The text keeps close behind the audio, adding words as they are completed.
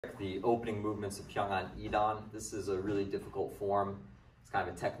The opening movements of Pyung on Idan. This is a really difficult form. It's kind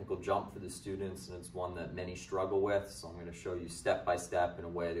of a technical jump for the students, and it's one that many struggle with. So I'm going to show you step by step in a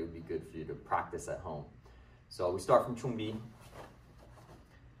way that would be good for you to practice at home. So we start from Chungbi.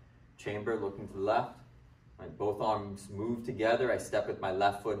 Chamber, looking to the left. Right, both arms move together. I step with my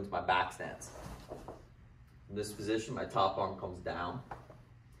left foot into my back stance. In this position, my top arm comes down.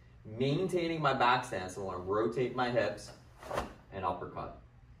 Maintaining my back stance, I want to rotate my hips and uppercut.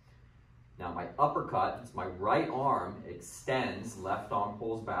 Now my uppercut is my right arm extends, left arm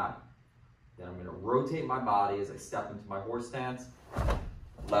pulls back. Then I'm going to rotate my body as I step into my horse stance,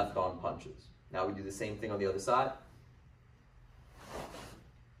 left arm punches. Now we do the same thing on the other side.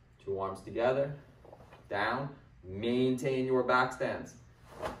 Two arms together, down, maintain your back stance.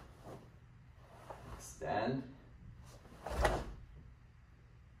 Extend.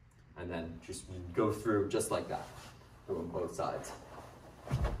 And then just go through just like that, doing both sides.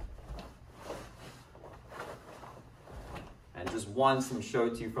 And just once, I'm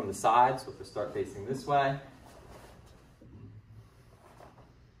showing to you from the side, so if we start facing this way,